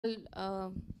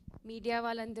Media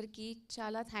వాళ్ళందరికీ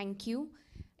చాలా thank you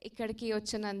ఇక్కడికి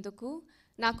వచ్చినందుకు.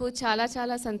 నాకు చాలా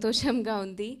చాలా సంతోషంగా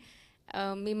ఉంది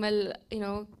మిమ్మల్ని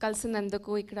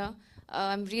కలిసినందుకు ఇక్కడ.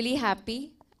 I'm really happy.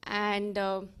 And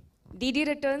DD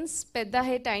returns పెద్ద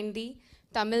హిట్ అయింది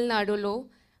తమిళనాడులో,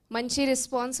 మంచి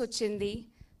రెస్పాన్స్ వచ్చింది.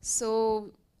 So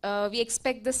we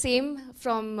expect the same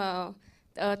from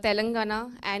Telangana,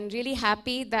 and really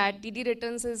happy that DD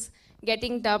Returns is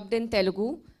getting dubbed in Telugu.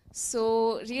 So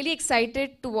really excited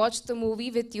to watch the movie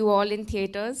with you all in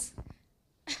theaters.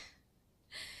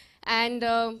 And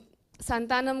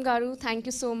Santhanam garu, thank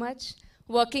you so much.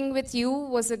 Working with you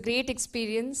was a great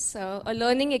experience, a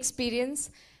learning experience.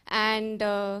 And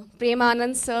S.Prem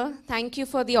Anand sir, thank you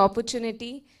for the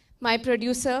opportunity. My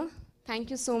producer, thank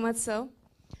you so much sir.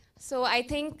 So I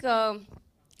think,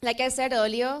 like I said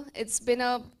earlier, it's been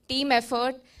a team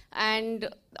effort, and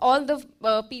all the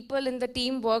people in the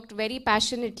team worked very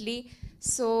passionately.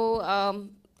 So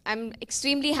I'm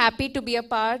extremely happy to be a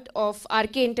part of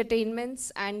RK Entertainments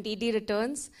and DD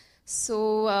Returns. So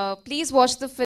please watch the film.